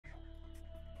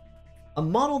A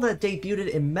model that debuted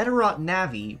in Medarot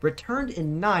Navi, returned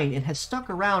in 9, and has stuck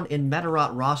around in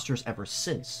Medarot rosters ever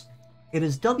since. It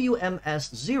is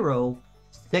WMS00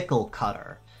 Sickle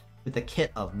Cutter, with a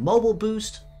kit of Mobile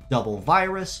Boost, Double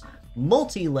Virus,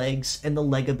 Multi-Legs, and the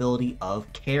leg ability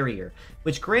of Carrier,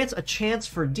 which grants a chance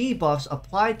for debuffs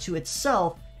applied to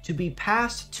itself to be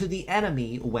passed to the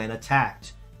enemy when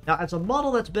attacked. Now, as a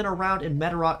model that's been around in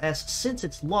Medarot S since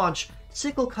its launch,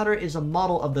 Sickle Cutter is a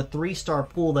model of the 3-star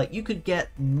pool that you could get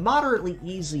moderately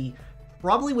easy,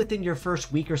 probably within your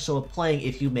first week or so of playing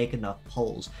if you make enough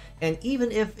pulls. And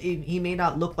even if he may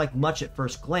not look like much at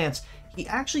first glance, he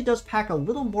actually does pack a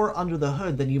little more under the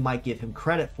hood than you might give him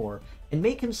credit for, and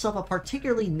make himself a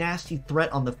particularly nasty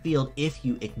threat on the field if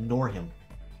you ignore him.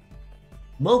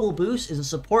 Mobile Boost is a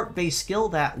support-based skill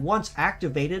that, once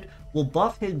activated, will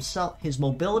buff his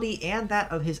mobility and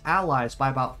that of his allies by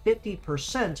about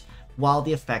 50% while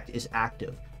the effect is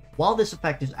active. While this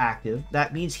effect is active,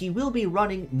 that means he will be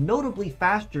running notably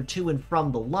faster to and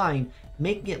from the line,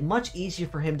 making it much easier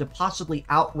for him to possibly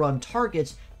outrun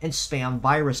targets and spam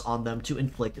virus on them to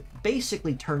inflict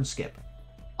basically turn skip.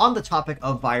 On the topic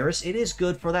of virus, it is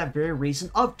good for that very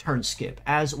reason of turn skip,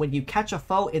 as when you catch a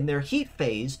foe in their heat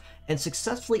phase and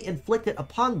successfully inflict it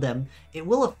upon them, it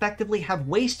will effectively have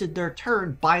wasted their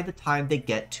turn by the time they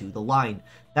get to the line.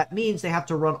 That means they have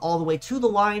to run all the way to the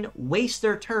line, waste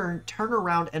their turn, turn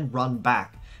around, and run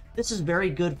back. This is very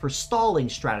good for stalling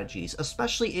strategies,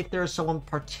 especially if there is someone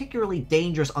particularly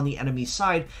dangerous on the enemy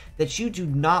side that you do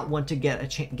not want to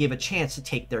give a chance to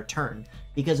take their turn,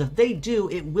 because if they do,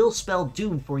 it will spell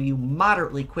doom for you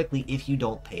moderately quickly if you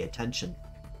don't pay attention.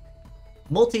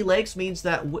 Multi-legs means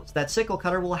that Sickle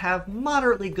Cutter will have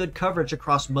moderately good coverage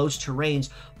across most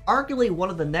terrains, arguably one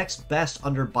of the next best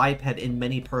under biped in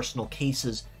many personal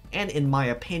cases, and in my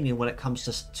opinion when it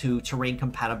comes to terrain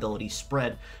compatibility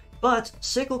spread. But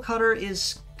Sickle Cutter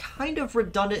is kind of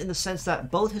redundant in the sense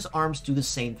that both his arms do the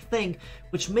same thing,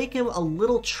 which make him a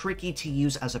little tricky to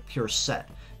use as a pure set.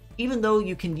 Even though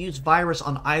you can use virus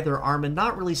on either arm and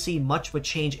not really see much of a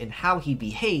change in how he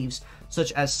behaves,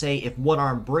 such as say if one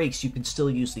arm breaks you can still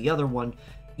use the other one,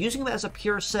 using him as a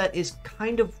pure set is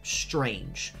kind of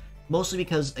strange. Mostly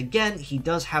because, again, he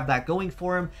does have that going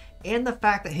for him, and the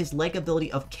fact that his leg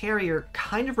ability of Carrier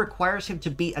kind of requires him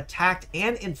to be attacked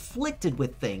and inflicted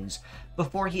with things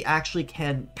before he actually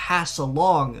can pass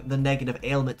along the negative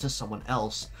ailment to someone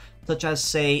else. Such as,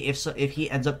 say, if he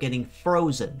ends up getting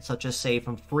frozen, such as, say,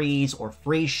 from freeze or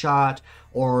freeze shot,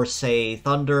 or, say,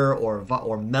 thunder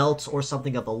or melt or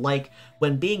something of the like,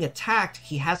 when being attacked,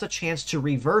 he has a chance to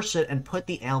reverse it and put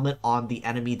the ailment on the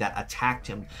enemy that attacked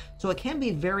him. So it can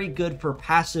be very good for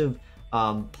passive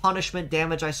punishment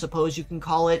damage, I suppose you can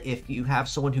call it, if you have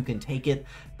someone who can take it.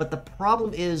 But the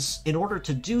problem is, in order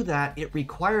to do that, it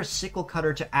requires Sickle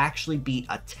Cutter to actually be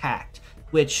attacked,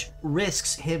 which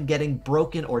risks him getting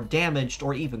broken or damaged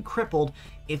or even crippled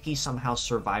if he somehow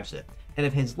survives it. And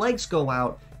if his legs go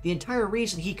out, the entire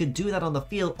reason he could do that on the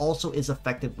field also is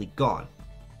effectively gone.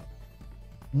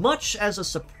 Much as a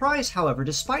surprise, however,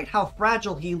 despite how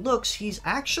fragile he looks, he's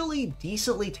actually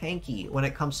decently tanky when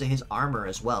it comes to his armor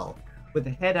as well. With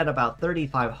the head at about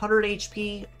 3,500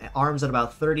 HP, arms at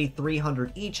about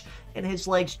 3,300 each, and his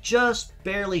legs just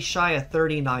barely shy of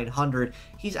 3,900,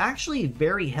 he's actually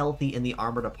very healthy in the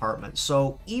armor department.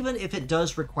 So even if it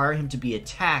does require him to be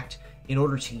attacked in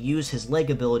order to use his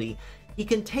leg ability, he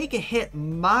can take a hit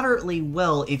moderately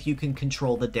well if you can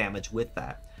control the damage with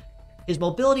that. His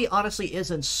mobility honestly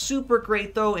isn't super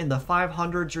great though, in the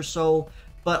 500s or so,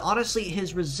 but honestly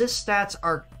his resist stats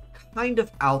are kind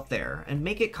of out there and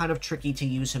make it kind of tricky to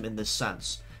use him in this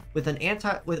sense. With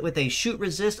a shoot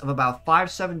resist of about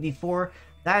 574,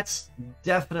 that's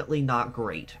definitely not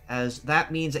great, as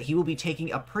that means that he will be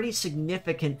taking a pretty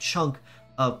significant chunk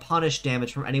of punish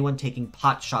damage from anyone taking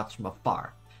pot shots from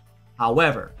afar.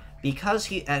 However, because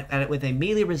with a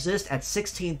melee resist at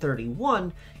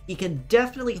 1631, he can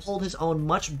definitely hold his own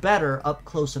much better up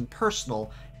close and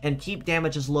personal and keep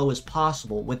damage as low as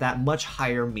possible with that much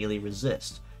higher melee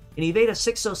resist. An evade of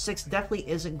 606 definitely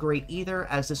isn't great either,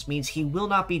 as this means he will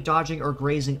not be dodging or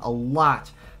grazing a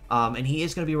lot, and he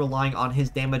is going to be relying on his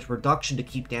damage reduction to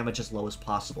keep damage as low as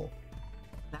possible.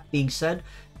 That being said,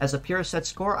 as a pure set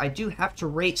score, I do have to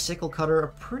rate Sickle Cutter a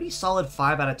pretty solid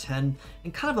 5 out of 10,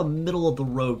 and kind of a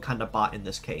middle-of-the-road kind of bot in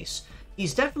this case.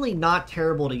 He's definitely not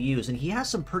terrible to use, and he has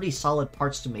some pretty solid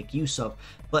parts to make use of,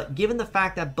 but given the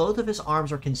fact that both of his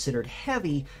arms are considered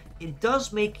heavy, it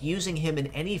does make using him in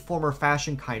any form or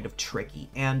fashion kind of tricky,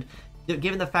 and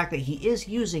given the fact that he is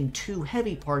using two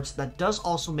heavy parts, that does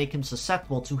also make him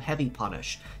susceptible to heavy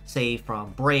punish, say from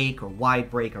break or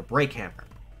wide break or break hammer.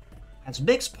 As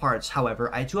mixed parts,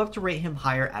 however, I do have to rate him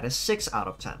higher at a 6 out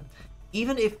of 10.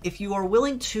 Even if you are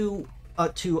willing to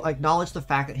acknowledge the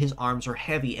fact that his arms are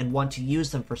heavy and want to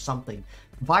use them for something,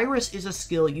 Virus is a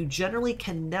skill you generally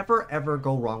can never ever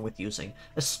go wrong with using,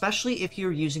 especially if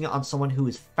you're using it on someone who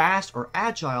is fast or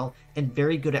agile and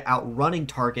very good at outrunning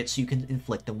targets so you can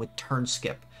inflict them with turn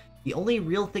skip. The only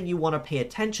real thing you want to pay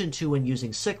attention to when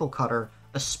using Sickle Cutter,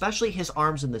 especially his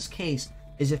arms in this case,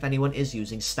 is if anyone is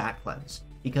using Stat Cleanse.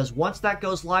 Because once that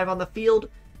goes live on the field,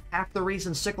 half the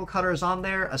reason Sickle Cutter is on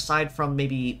there, aside from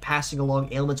maybe passing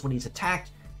along ailments when he's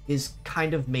attacked, is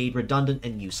kind of made redundant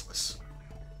and useless.